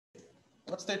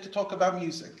What's there to talk about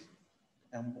music?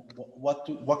 And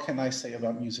what can I say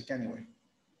about music anyway?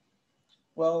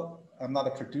 Well, I'm not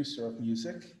a producer of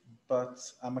music, but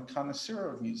I'm a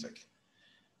connoisseur of music.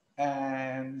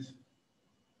 And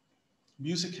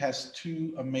music has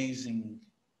two amazing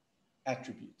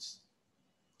attributes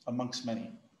amongst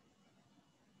many.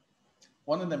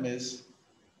 One of them is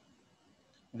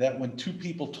that when two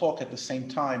people talk at the same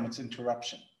time, it's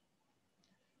interruption.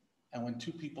 And when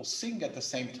two people sing at the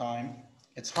same time,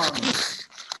 it's harmony.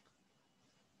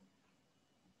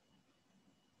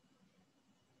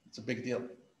 It's a big deal.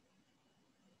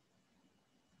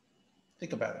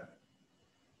 Think about it.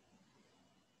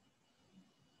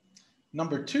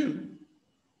 Number two,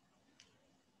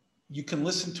 you can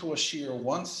listen to a shir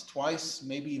once, twice,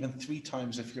 maybe even three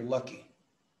times if you're lucky.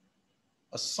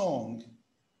 A song,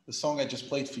 the song I just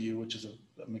played for you, which is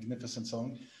a magnificent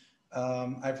song,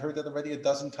 I've heard it already a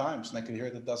dozen times, and I could hear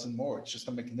it a dozen more. It's just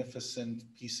a magnificent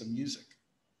piece of music.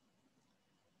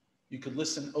 You could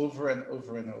listen over and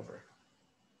over and over.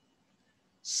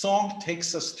 Song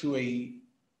takes us to a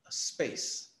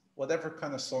space, whatever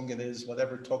kind of song it is,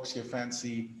 whatever talks your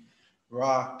fancy,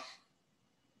 rock,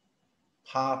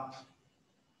 pop,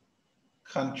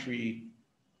 country,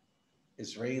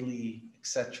 Israeli,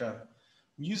 etc.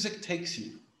 Music takes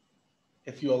you,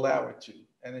 if you allow it to,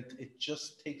 and it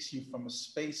just takes you from a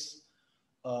space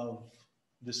of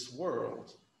this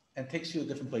world and takes you to a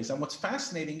different place. And what's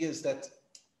fascinating is that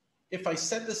if I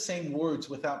said the same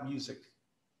words without music,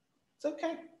 it's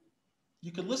okay.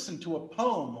 You could listen to a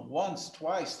poem once,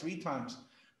 twice, three times,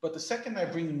 but the second I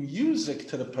bring music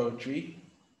to the poetry,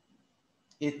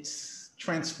 it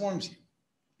transforms you.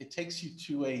 It takes you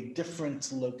to a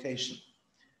different location.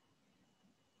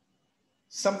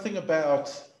 Something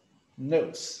about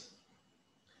notes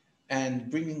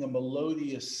and bringing a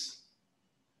melodious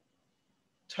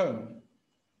tone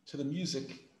to the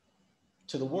music,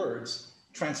 to the words,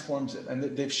 transforms it. And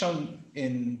they've shown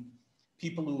in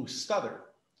people who stutter,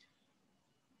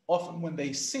 often when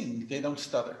they sing, they don't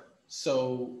stutter.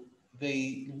 So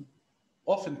they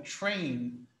often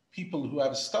train people who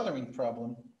have a stuttering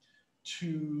problem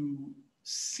to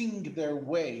sing their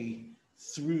way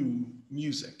through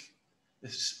music,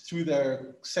 through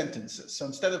their sentences. So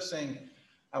instead of saying,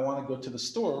 I want to go to the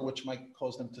store, which might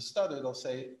cause them to stutter, they'll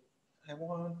say, I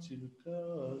want to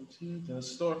go to the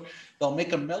store. They'll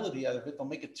make a melody out of it, they'll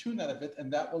make a tune out of it,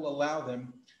 and that will allow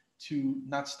them to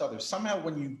not stutter. Somehow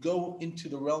when you go into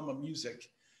the realm of music,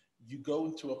 you go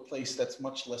into a place that's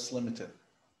much less limited.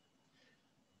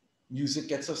 Music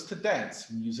gets us to dance,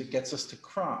 music gets us to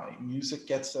cry, music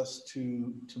gets us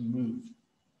to move.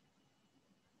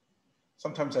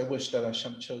 Sometimes I wish that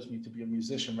Hashem chose me to be a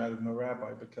musician rather than a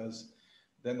rabbi, because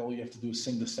then all you have to do is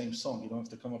sing the same song. You don't have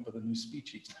to come up with a new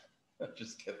speech each time.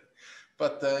 Just kidding.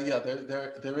 But yeah,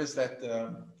 there is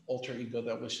that alter ego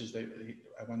that wishes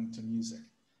I went into music.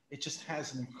 It just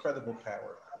has an incredible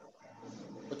power.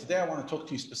 But today I want to talk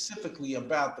to you specifically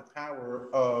about the power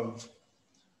of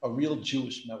a real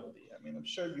Jewish melody. I mean, I'm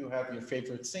sure you have your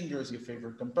favorite singers, your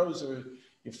favorite composers,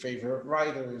 your favorite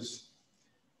writers.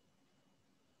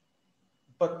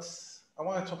 But I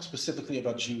want to talk specifically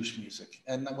about Jewish music.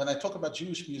 And when I talk about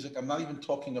Jewish music, I'm not even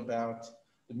talking about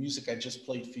the music I just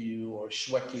played for you or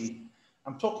Shweki.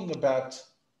 I'm talking about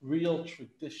real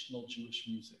traditional Jewish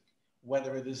music,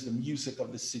 whether it is the music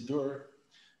of the Siddur,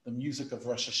 the music of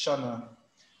Rosh Hashanah,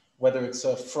 whether it's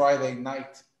a Friday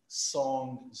night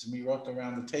song, Zmirot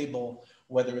around the table,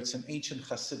 whether it's an ancient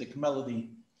Hasidic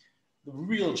melody, the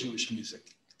real Jewish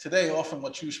music. Today, often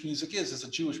what Jewish music is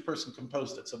a Jewish person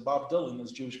composed it. So Bob Dylan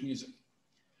is Jewish music.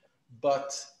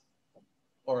 But,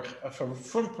 or if a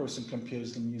frum person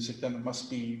composed the music, then it must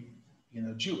be,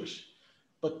 Jewish.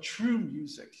 But true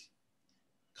music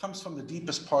comes from the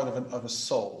deepest part of a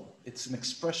soul. It's an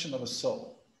expression of a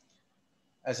soul.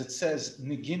 As it says,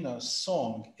 Nigina,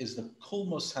 song, is the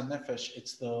kulmos hanefesh,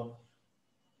 it's the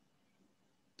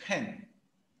pen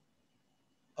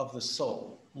of the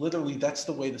soul. Literally, that's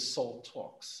the way the soul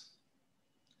talks.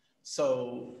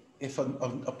 So if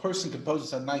a person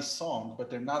composes a nice song, but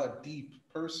they're not a deep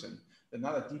person, they're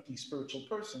not a deeply spiritual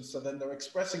person, so then they're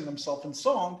expressing themselves in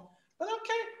song, but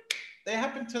okay, they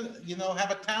happen to,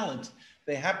 have a talent.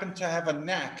 They happen to have a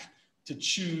knack to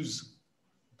choose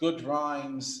good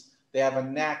rhymes. They have a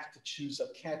knack to choose a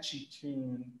catchy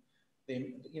tune.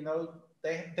 They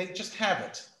just have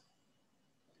it.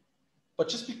 But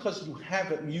just because you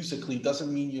have it musically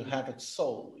doesn't mean you have it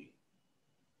soully.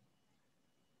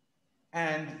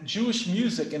 And Jewish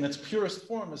music in its purest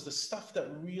form is the stuff that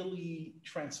really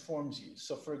transforms you.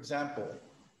 So for example,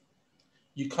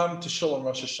 you come to Shul on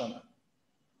Rosh Hashanah.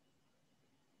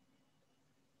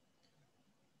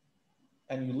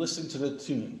 and you listen to the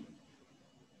tune.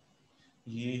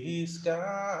 Yiskadal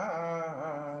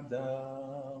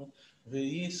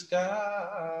v'yiskadash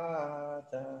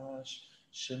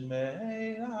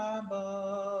shemei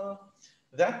Abba.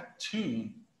 That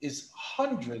tune is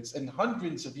hundreds and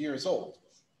hundreds of years old,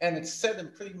 and it's said in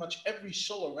pretty much every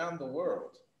shul around the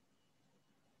world.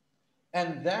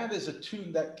 And that is a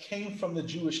tune that came from the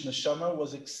Jewish neshama,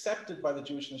 was accepted by the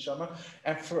Jewish neshama,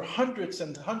 and for hundreds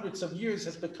and hundreds of years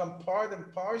has become part and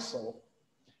parcel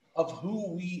of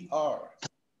who we are.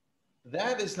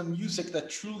 That is the music that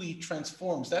truly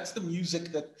transforms. That's the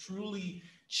music that truly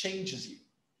changes you.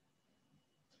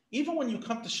 Even when you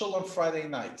come to shul on Friday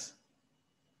night,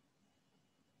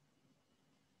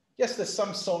 yes, there's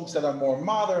some songs that are more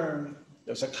modern.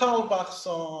 There's a Carlebach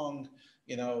song.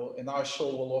 You know, in our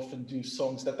shul, we'll often do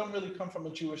songs that don't really come from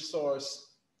a Jewish source.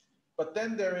 But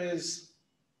then there is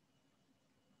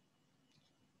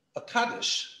a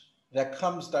Kaddish that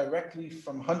comes directly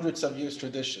from hundreds of years'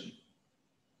 tradition.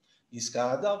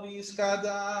 Yiskadav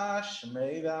yiskadash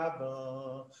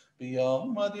meiraba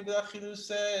biyom madi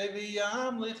b'achidusei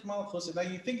v'yamlich malchus. Now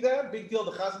you think that big deal,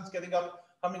 the Chazan's getting up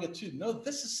humming a tune. No,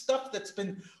 this is stuff that's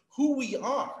been who we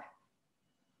are.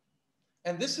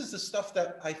 And this is the stuff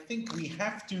that I think we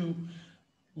have to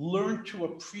learn to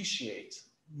appreciate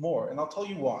more. And I'll tell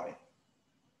you why.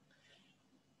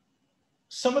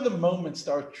 Some of the moments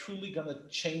that are truly going to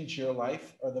change your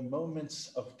life are the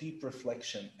moments of deep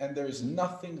reflection. And there's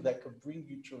nothing that could bring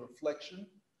you to reflection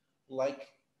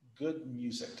like good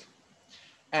music.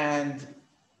 And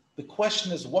the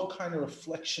question is, what kind of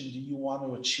reflection do you want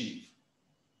to achieve?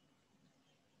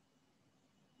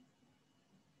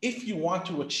 If you want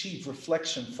to achieve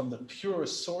reflection from the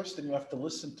purest source, then you have to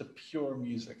listen to pure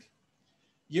music.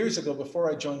 Years ago,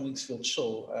 before I joined Linksfield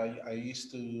Shul, I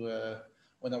used to,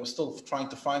 when I was still trying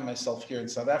to find myself here in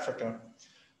South Africa,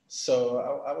 so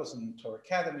I was in Torah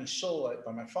Academy, Shul,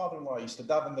 by my father-in-law. I used to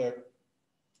daven there.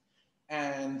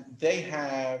 And they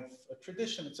have a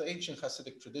tradition, it's an ancient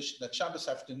Hasidic tradition, that Shabbos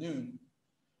afternoon,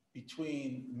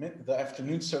 between the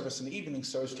afternoon service and the evening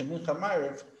service, Mincha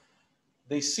Ma'ariv,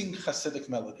 they sing Hasidic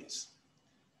melodies.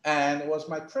 And it was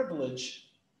my privilege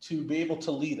to be able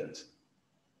to lead it.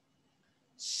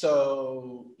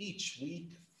 So each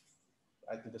week,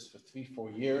 I did this for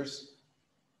 3-4 years,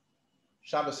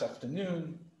 Shabbos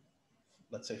afternoon,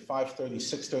 let's say 5:30,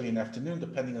 6:30 in the afternoon,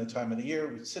 depending on the time of the year,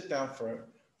 we'd sit down for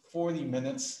 40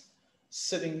 minutes,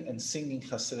 sitting and singing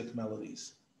Hasidic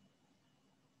melodies.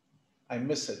 I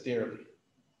miss it dearly.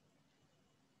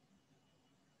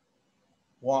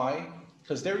 Why?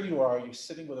 Because there you are, you're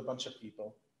sitting with a bunch of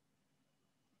people.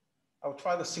 I would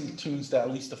try to sing tunes that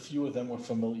at least a few of them were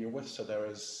familiar with. So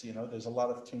there's a lot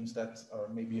of tunes that are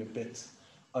maybe a bit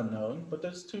unknown, but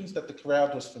there's tunes that the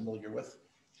crowd was familiar with.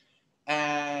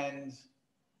 And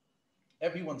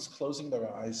everyone's closing their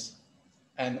eyes.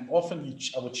 And often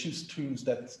I would choose tunes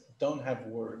that don't have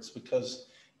words, because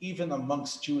even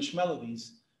amongst Jewish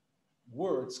melodies,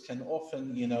 words can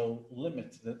often,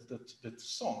 limit the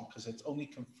song, because it's only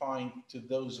confined to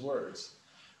those words.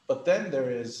 But then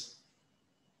there is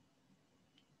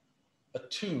a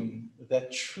tune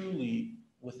that truly,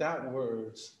 without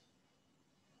words,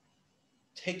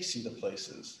 takes you to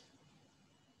places.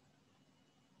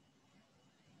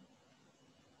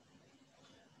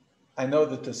 I know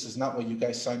that this is not what you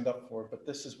guys signed up for, but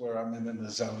this is where I'm in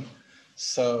the zone.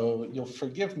 So you'll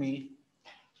forgive me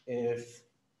if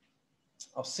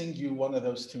I'll sing you one of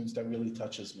those tunes that really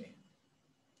touches me,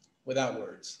 without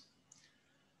words.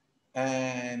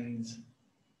 And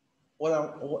what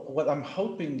I'm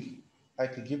hoping I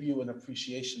could give you an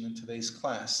appreciation in today's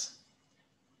class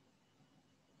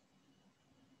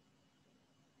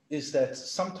is that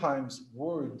sometimes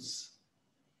words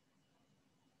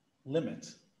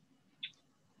limit.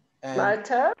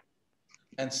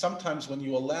 And sometimes when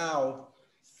you allow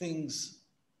things,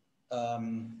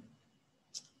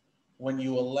 when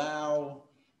you allow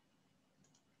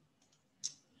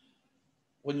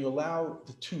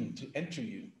the tune to enter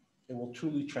you, it will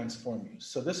truly transform you.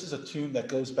 So this is a tune that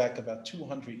goes back about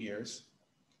 200 years,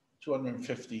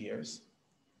 250 years.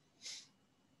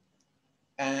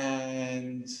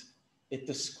 And it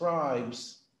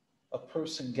describes a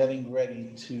person getting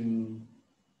ready to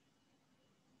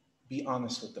be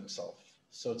honest with themselves.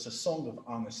 So it's a song of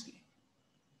honesty,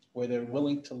 where they're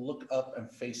willing to look up and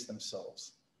face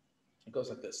themselves. It goes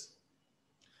like this.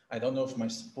 I don't know if my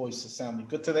voice is sounding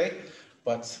good today,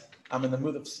 but I'm in the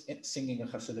mood of singing a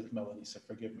Hasidic melody, so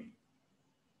forgive me.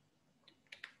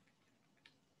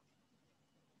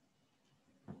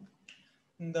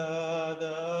 Da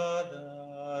da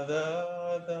da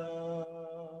da da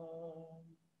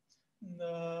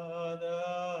da da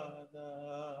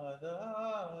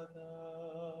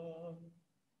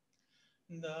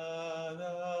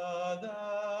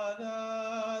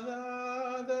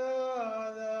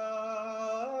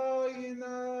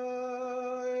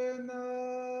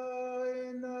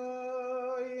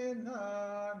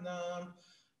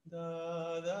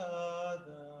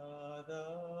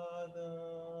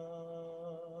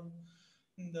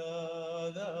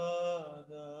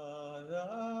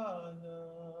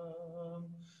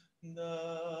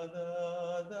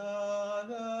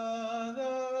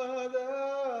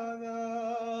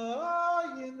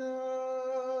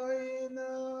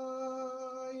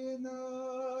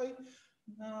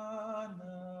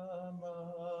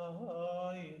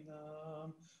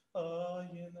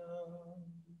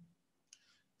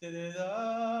Da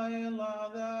la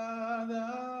da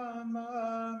da ma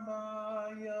ma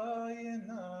ya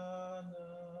na na.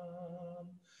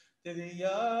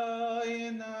 Ya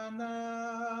na na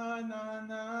na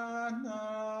na na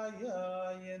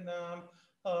ya na.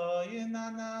 Ya na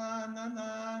na na na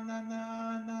na na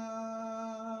na.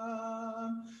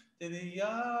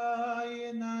 Ya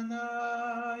na na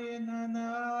na na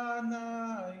na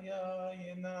ya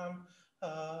na.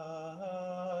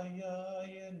 Ya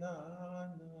na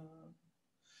na.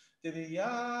 Did ya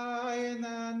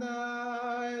na na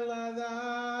la da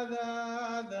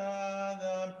da da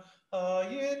da.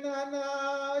 Ye na na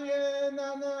ye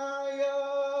na na ya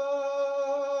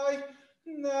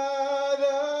na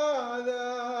da da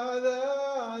da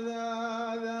da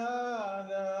da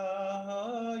da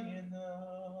ye na.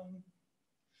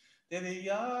 Did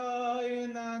ya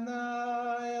na na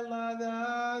la da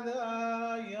da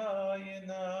ya ye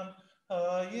na.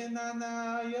 Ye na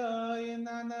na ye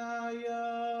na na ya.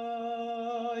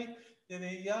 Did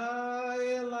ya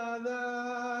la da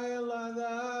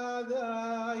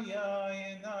da ya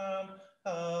ye na.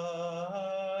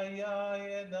 Ya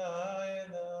ye na.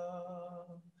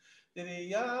 Did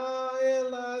ya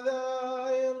la da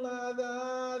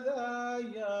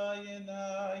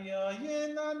ya ye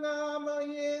na na ma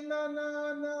ye na na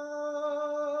na.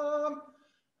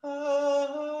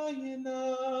 Ye na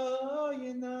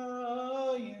ye na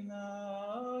ye na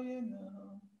ye na.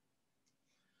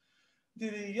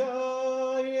 Did ya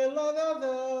la da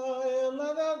da la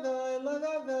da da la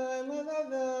da da la da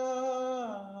da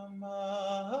ma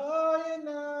ye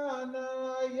na na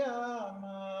ya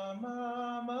ma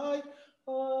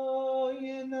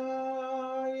ye na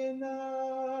ye na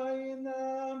ye na.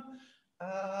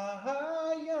 Ah,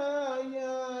 ya,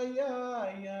 ya, ya,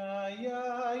 ya, ya,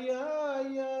 ya,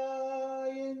 ya,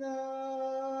 na,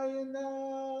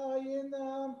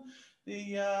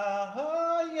 ya,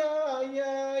 ya,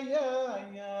 ya,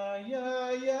 ya, ya,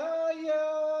 ya, ya,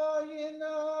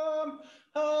 na,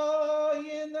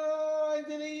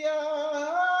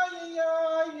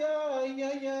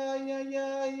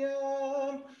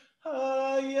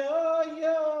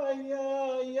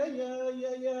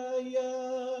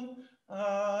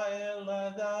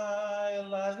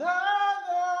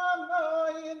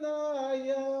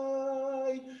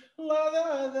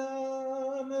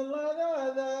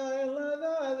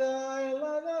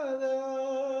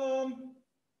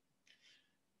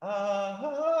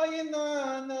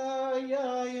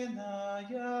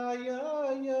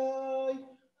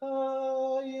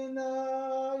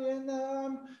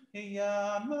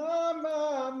 ya ma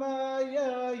ma ma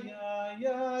ya ya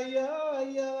ya ya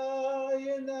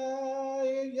ya na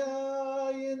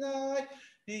ya na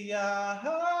ya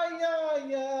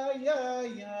ya ya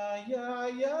ya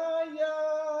ya ya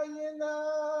ya na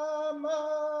ma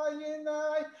na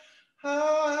ha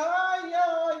ya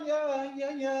ya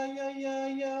ya ya ya ya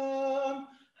ya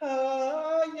ha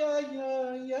ya ya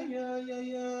ya ya ya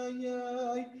ya ya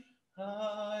ha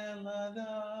la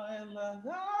da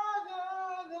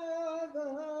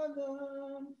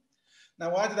now,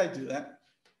 why did I do that?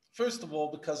 First of all,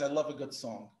 because I love a good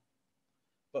song.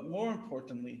 But more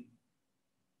importantly,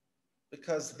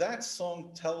 because that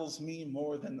song tells me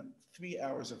more than 3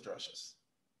 hours of drushes.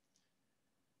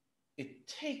 It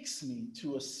takes me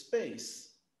to a space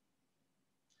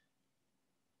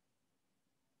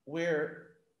where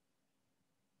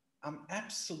I'm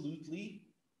absolutely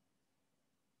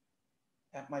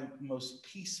at my most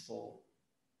peaceful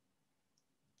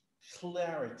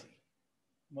clarity.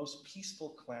 Most peaceful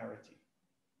clarity.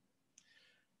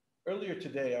 Earlier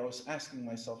today, I was asking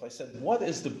myself, I said, what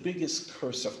is the biggest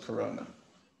curse of Corona?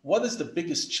 What is the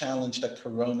biggest challenge that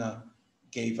Corona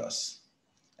gave us?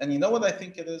 And you know what I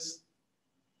think it is?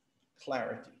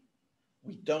 Clarity.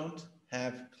 We don't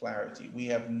have clarity. We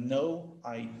have no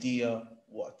idea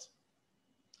what.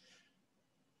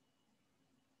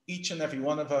 Each and every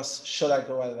one of us, should I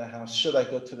go out of the house? Should I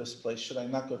go to this place? Should I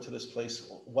not go to this place?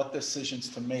 What decisions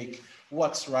to make?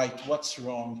 What's right? What's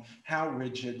wrong? How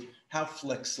rigid? How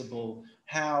flexible?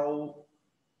 How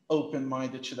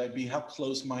open-minded should I be? How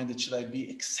closed-minded should I be?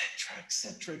 Etc.,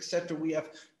 etc., etc. We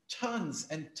have tons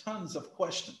and tons of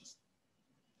questions.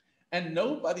 And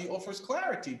nobody offers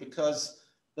clarity because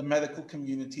the medical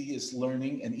community is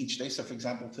learning, and each day, so for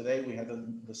example, today we had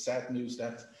the sad news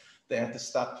that they had to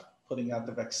stop putting out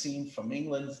the vaccine from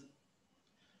England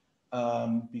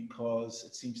because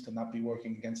it seems to not be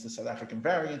working against the South African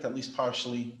variant, at least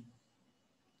partially.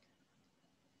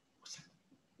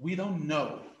 We don't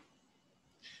know.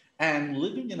 And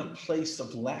living in a place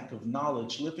of lack of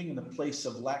knowledge, living in a place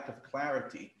of lack of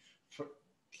clarity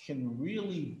can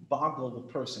really boggle the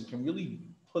person, can really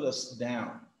put us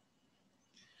down.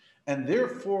 And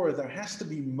therefore, there has to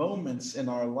be moments in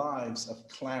our lives of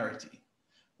clarity.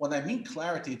 When I mean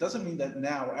clarity, it doesn't mean that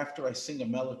now, after I sing a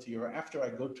melody or after I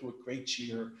go to a great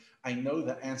cheer, I know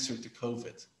the answer to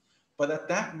COVID. But at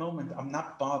that moment, I'm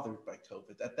not bothered by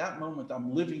COVID. At that moment,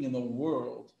 I'm living in a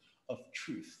world of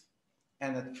truth.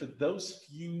 And for those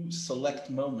few select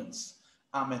moments,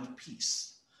 I'm at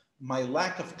peace. My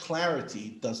lack of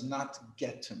clarity does not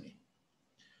get to me.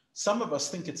 Some of us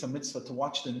think it's a mitzvah to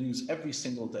watch the news every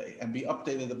single day and be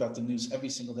updated about the news every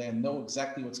single day and know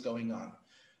exactly what's going on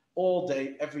all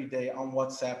day, every day on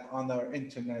WhatsApp, on our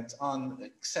internet, on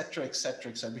et cetera, et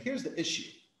cetera, et cetera. Here's the issue.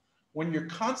 When you're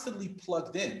constantly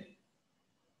plugged in,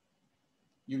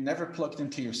 you're never plugged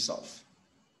into yourself.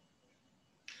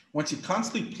 Once you're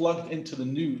constantly plugged into the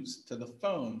news, to the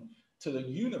phone, to the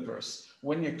universe,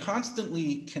 when you're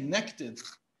constantly connected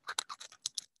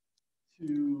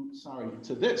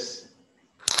to this,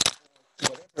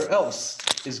 to whatever else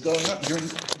is going on,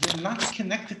 you're not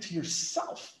connected to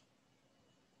yourself,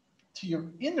 to your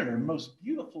inner, most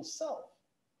beautiful self.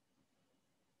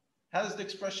 How does the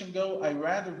expression go? I'd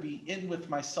rather be in with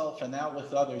myself and out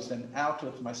with others than out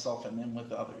with myself and in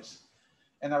with others.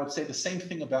 And I would say the same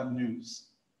thing about news.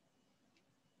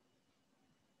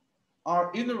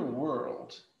 Our inner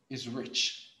world is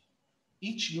rich.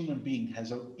 Each human being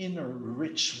has an inner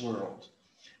rich world.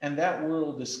 And that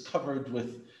world is covered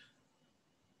with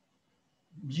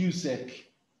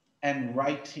music and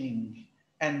writing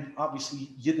and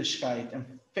obviously Yiddishkeit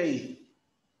and faith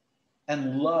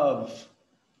and love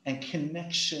and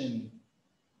connection,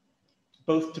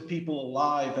 both to people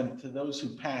alive and to those who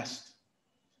passed.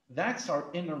 That's our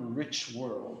inner rich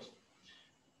world.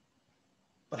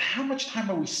 But how much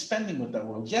time are we spending with that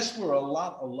world? Yes, we're a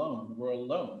lot alone. We're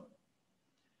alone.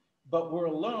 But we're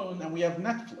alone and we have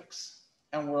Netflix.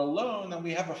 And we're alone and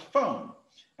we have a phone.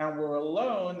 And we're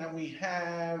alone and we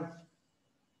have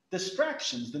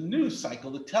distractions, the news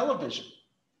cycle, the television.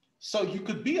 So you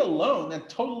could be alone and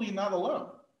totally not alone.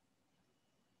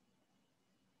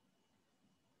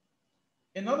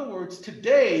 In other words,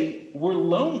 today we're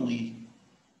lonely,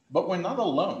 but we're not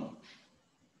alone.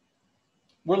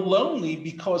 We're lonely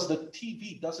because the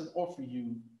TV doesn't offer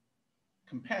you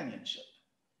companionship.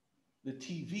 The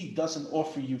TV doesn't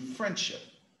offer you friendship.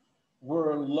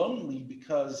 We're lonely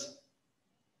because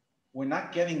we're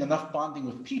not getting enough bonding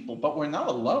with people, but we're not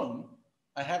alone.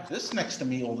 I have this next to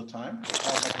me all the time. I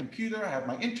have my computer, I have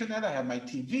my internet, I have my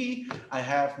TV, I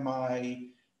have my,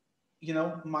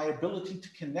 my ability to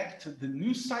connect to the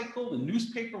news cycle, the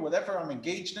newspaper, whatever I'm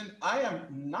engaged in. I am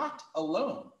not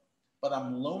alone, but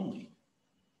I'm lonely.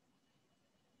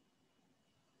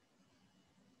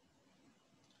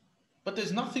 But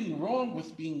there's nothing wrong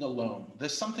with being alone.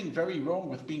 There's something very wrong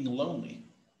with being lonely.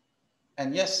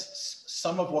 And yes,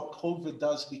 some of what COVID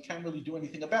does, we can't really do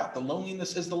anything about. The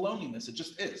loneliness is the loneliness. It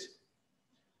just is.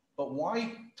 But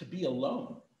why to be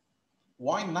alone?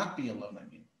 Why not be alone, I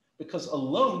mean? Because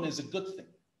alone is a good thing.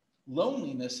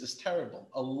 Loneliness is terrible.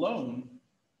 Alone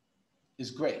is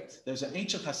great. There's an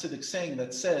ancient Hasidic saying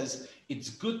that says,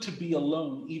 it's good to be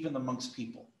alone even amongst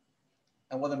people.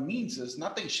 And what it means is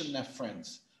not that you shouldn't have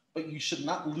friends, but you should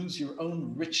not lose your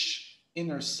own rich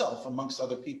inner self amongst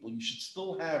other people. You should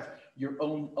still have your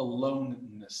own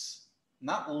aloneness,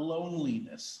 not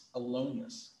loneliness,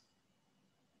 aloneness.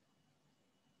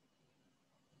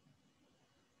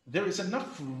 There is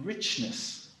enough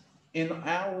richness in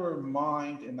our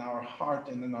mind, in our heart,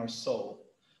 and in our soul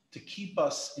to keep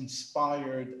us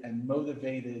inspired and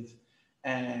motivated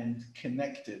and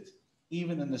connected,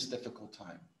 even in this difficult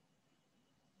time.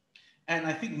 And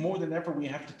I think more than ever, we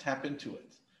have to tap into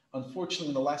it. Unfortunately,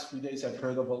 in the last few days, I've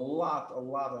heard of a lot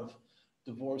of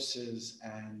divorces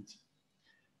and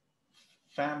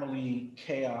family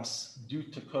chaos due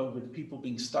to COVID, people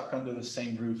being stuck under the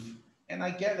same roof. And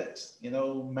I get it.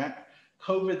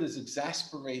 COVID is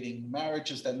exasperating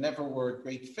marriages that never were a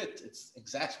great fit. It's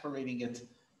exasperating it.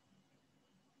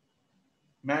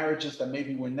 Marriages that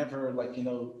maybe were never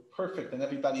perfect and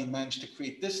everybody managed to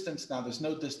create distance. Now there's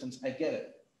no distance. I get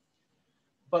it.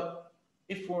 But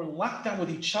if we're locked down with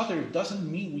each other, it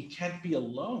doesn't mean we can't be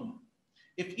alone.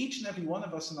 If each and every one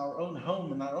of us in our own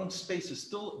home, in our own space, is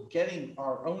still getting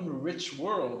our own rich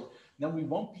world, then we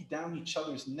won't be down each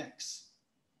other's necks.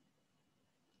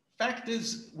 Fact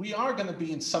is, we are going to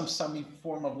be in some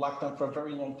form of lockdown for a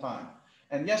very long time.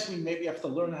 And yes, we maybe have to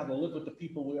learn how to live with the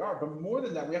people we are, but more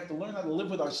than that, we have to learn how to live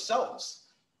with ourselves.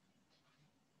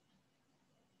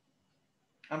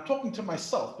 I'm talking to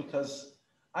myself because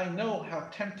I know how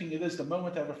tempting it is the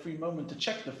moment I have a free moment to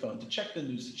check the phone, to check the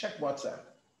news, to check WhatsApp.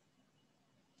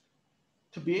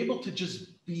 To be able to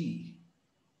just be,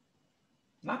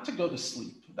 not to go to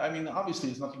sleep, I mean, obviously,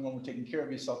 there's nothing wrong with taking care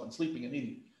of yourself and sleeping and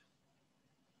eating,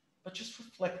 but just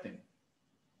reflecting,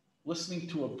 listening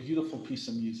to a beautiful piece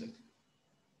of music,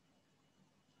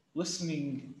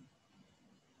 listening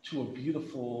to a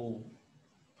beautiful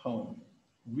poem,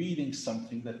 reading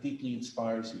something that deeply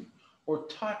inspires you, or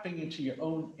tapping into your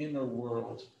own inner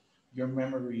world, your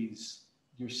memories,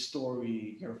 your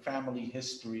story, your family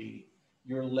history,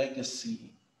 your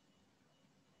legacy.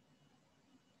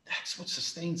 That's what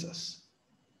sustains us.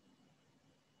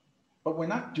 But we're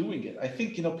not doing it. I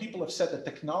think, people have said that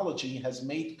technology has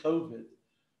made COVID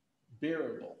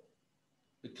bearable.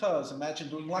 Because imagine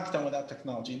doing lockdown without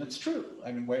technology, and it's true.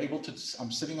 I mean,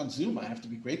 I'm sitting on Zoom, I have to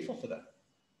be grateful for that.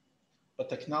 But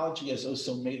technology has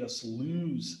also made us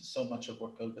lose so much of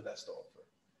what COVID has to offer.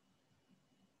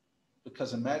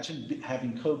 Because imagine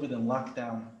having COVID and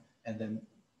lockdown and then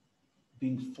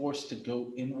being forced to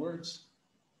go inwards.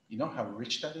 You know how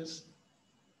rich that is?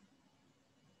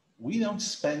 We don't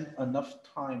spend enough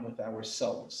time with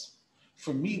ourselves.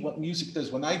 For me, what music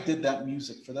does, when I did that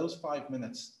music, for those 5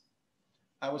 minutes,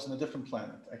 I was in a different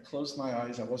planet. I closed my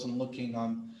eyes. I wasn't looking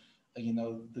on,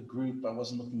 the group. I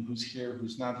wasn't looking who's here,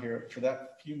 who's not here. For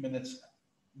that few minutes,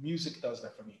 music does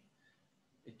that for me.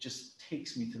 It just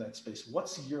takes me to that space.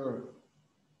 What's your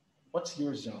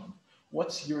zone?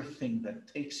 What's your thing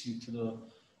that takes you to the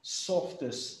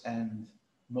softest and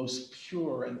most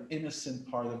pure and innocent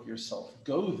part of yourself?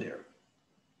 Go there.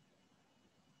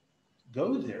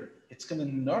 Go there. It's going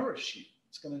to nourish you.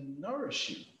 It's going to nourish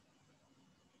you.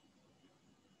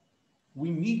 We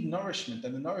need nourishment,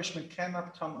 and the nourishment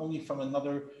cannot come only from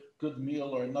another good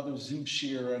meal or another Zoom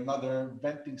share or another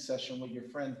venting session with your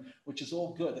friend, which is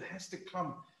all good. It has to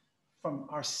come from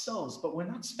ourselves, but we're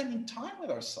not spending time with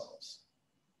ourselves.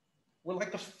 We're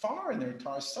like a foreigner to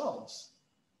ourselves.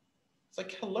 It's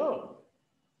like, hello,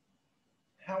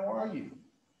 how are you?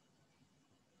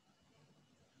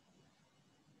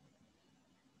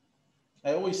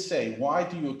 I always say, why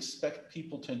do you expect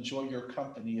people to enjoy your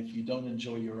company if you don't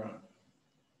enjoy your own?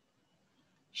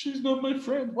 She's not my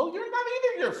friend. Well, you're not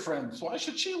either your friend, so why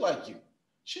should she like you?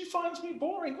 She finds me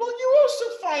boring. Well, you also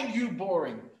find you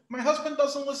boring. My husband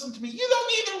doesn't listen to me. You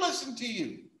don't either listen to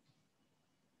you.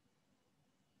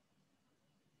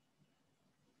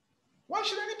 Why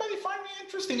should anybody find me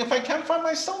interesting if I can't find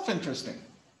myself interesting?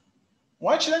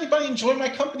 Why should anybody enjoy my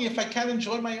company if I can't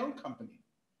enjoy my own company?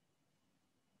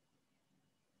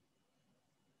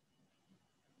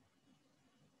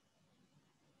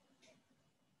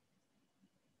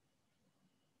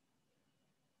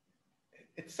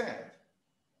 It's sad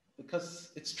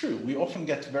because it's true. We often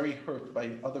get very hurt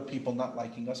by other people not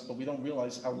liking us, but we don't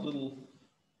realize how little,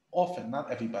 often,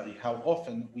 not everybody, how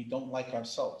often we don't like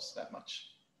ourselves that much.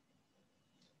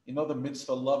 You know the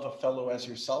mitzvah, love a fellow as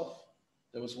yourself?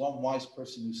 There was one wise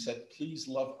person who said, please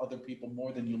love other people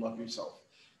more than you love yourself.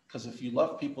 Because if you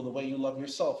love people the way you love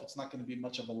yourself, it's not going to be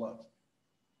much of a love.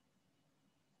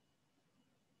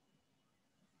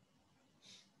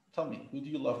 Tell me, who do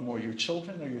you love more, your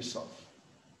children or yourself?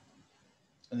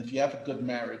 And if you have a good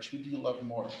marriage, who do you love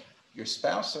more, your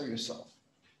spouse or yourself?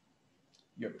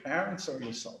 Your parents or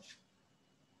yourself?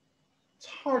 It's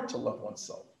hard to love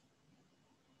oneself.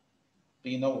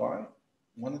 But you know why?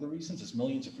 One of the reasons is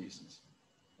millions of reasons.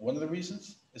 One of the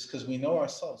reasons is because we know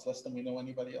ourselves less than we know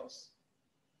anybody else.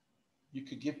 You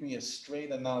could give me a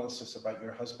straight analysis about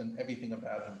your husband, everything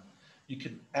about him. You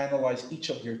could analyze each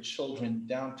of your children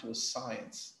down to a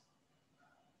science.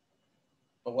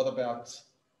 But what about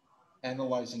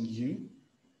analyzing you?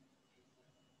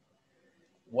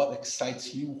 What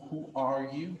excites you? Who are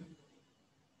you?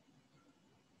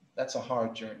 That's a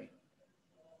hard journey.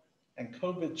 And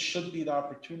COVID should be the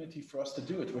opportunity for us to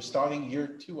do it. We're starting year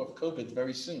 2 of COVID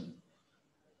very soon.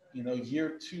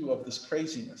 Year 2 of this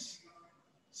craziness.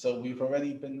 So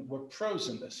we're pros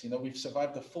in this. We've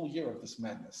survived a full year of this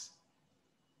madness.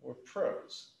 We're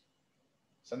pros.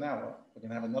 So now what? We're going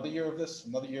to have another year of this,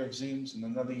 another year of Zooms, and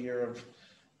another year of,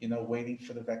 waiting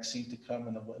for the vaccine to come,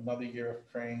 and another year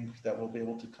of praying that we'll be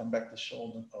able to come back to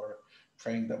shul, or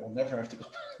praying that we'll never have to go.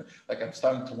 Like, I'm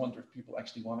starting to wonder if people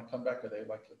actually want to come back, or they're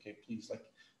like, okay, please,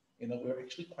 we're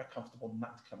actually quite comfortable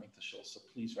not coming to shul. So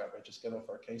please, Rabbi, just get off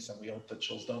our case, and we hope that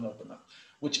shuls don't open up.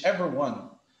 Whichever one,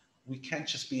 we can't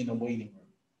just be in a waiting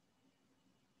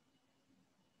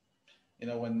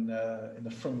room. When in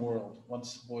the frum world,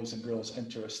 once boys and girls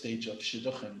enter a stage of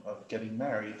shidduchim, of getting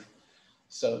married,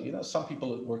 so, some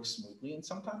people it works smoothly and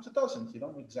sometimes it doesn't. You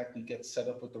don't exactly get set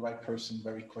up with the right person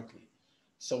very quickly.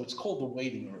 So it's called the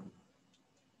waiting room.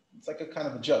 It's like a kind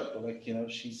of a joke, but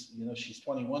she's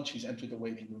 21, she's entered the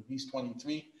waiting room. He's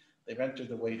 23, they've entered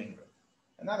the waiting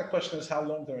room. And now the question is how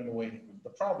long they're in the waiting room.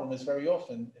 The problem is very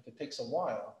often, if it takes a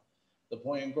while, the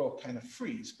boy and girl kind of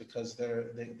freeze because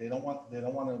they don't want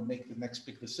to make the next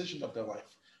big decision of their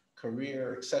life,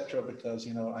 career, etc. Because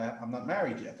I'm not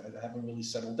married yet. I haven't really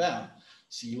settled down.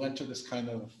 So you enter this kind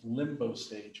of limbo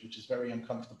stage, which is very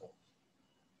uncomfortable.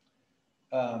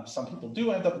 Some people do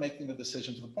end up making the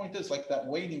decisions. The point is, like, that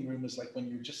waiting room is like when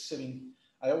you're just sitting.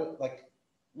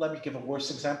 Let me give a worse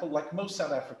example. Like most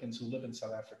South Africans who live in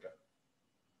South Africa,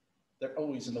 they're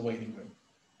always in the waiting room.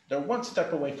 They're one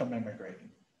step away from emigrating.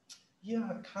 Yeah,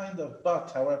 kind of. But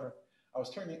however, I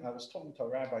was talking to a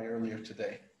rabbi earlier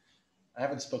today. I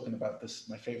haven't spoken about this,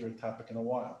 my favorite topic, in a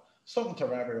while. I was talking to a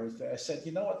rabbi earlier today. I said,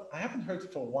 you know what? I haven't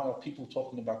heard for a while people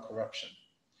talking about corruption.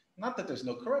 Not that there's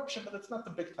no corruption, but it's not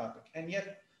the big topic. And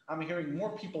yet I'm hearing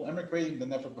more people emigrating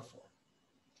than ever before.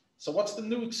 So what's the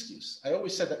new excuse? I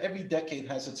always said that every decade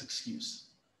has its excuse.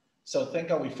 So thank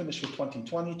God we finished with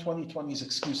 2020. 2020's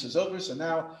excuse is over. So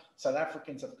now South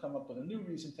Africans have come up with a new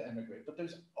reason to emigrate. But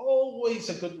there's always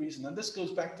a good reason. And this goes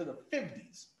back to the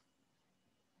 50s.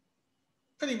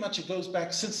 Pretty much it goes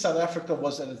back since South Africa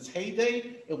was at its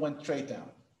heyday, it went straight down.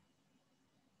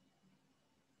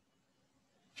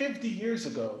 50 years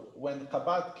ago, when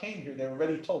Chabad came here, they were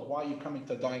already told, why are you coming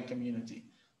to a dying community?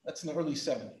 That's in the early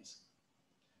 70s.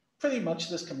 Pretty much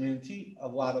this community, a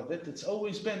lot of it, it's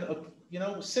always been,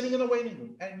 sitting in a waiting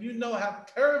room. And you know how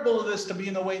terrible it is to be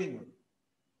in a waiting room.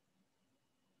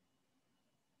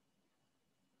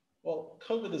 Well,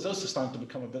 COVID is also starting to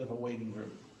become a bit of a waiting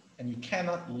room. And you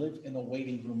cannot live in a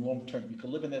waiting room long term. You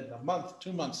can live in it in a month,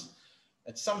 2 months.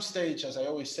 At some stage, as I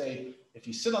always say, if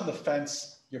you sit on the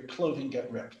fence, your clothing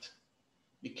get ripped.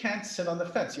 You can't sit on the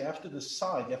fence. You have to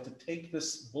decide. You have to take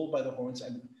this bull by the horns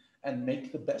and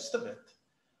make the best of it.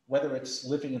 Whether it's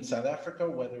living in South Africa,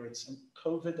 whether it's in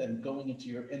COVID and going into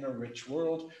your inner rich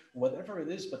world, whatever it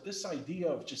is. But this idea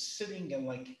of just sitting and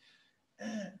like,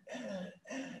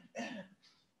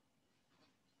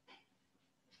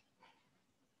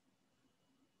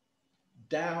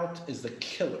 doubt is the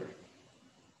killer.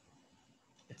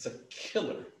 It's a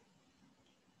killer.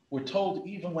 We're told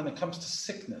even when it comes to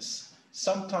sickness,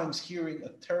 sometimes hearing a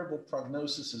terrible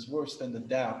prognosis is worse than the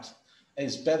doubt,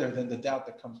 is better than the doubt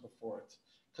that comes before it.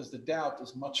 Because the doubt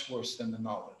is much worse than the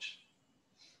knowledge.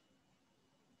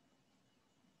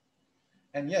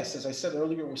 And yes, as I said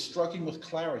earlier, we're struggling with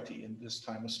clarity in this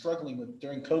time. We're struggling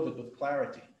during COVID with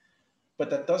clarity. But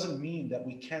that doesn't mean that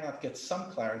we cannot get some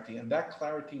clarity. And that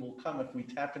clarity will come if we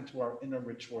tap into our inner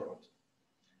rich world.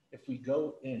 If we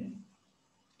go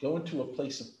into a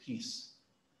place of peace,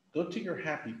 go to your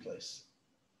happy place.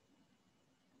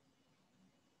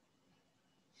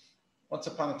 Once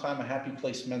upon a time, a happy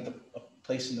place meant a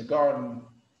place in the garden,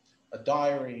 a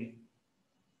diary,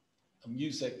 a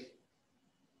music.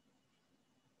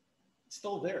 It's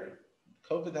still there.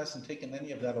 COVID hasn't taken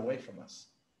any of that away from us.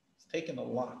 It's taken a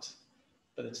lot,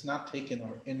 but it's not taken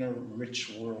our inner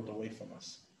rich world away from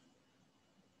us.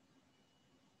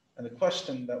 And the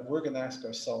question that we're going to ask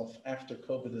ourselves after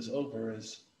COVID is over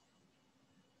is,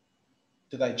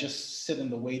 did I just sit in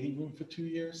the waiting room for 2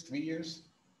 years, 3 years,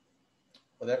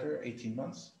 whatever, 18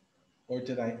 months? Or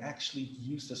did I actually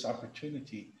use this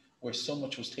opportunity where so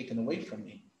much was taken away from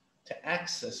me to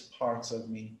access parts of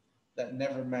me that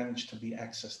never managed to be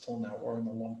accessed till now or in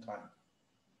a long time?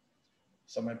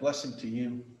 So my blessing to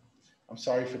you, I'm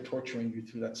sorry for torturing you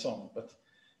through that song, but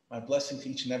my blessing to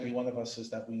each and every one of us is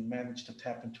that we manage to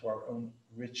tap into our own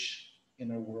rich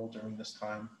inner world during this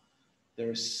time.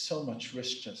 There is so much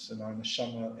richness in our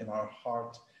neshama, in our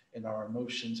heart, in our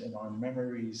emotions, in our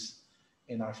memories,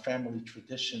 in our family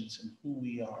traditions, in who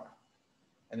we are.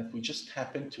 And if we just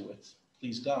tap into it,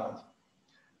 please God,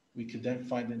 we could then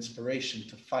find inspiration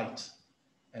to fight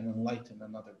and enlighten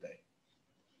another day.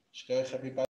 Shkoyach, everybody.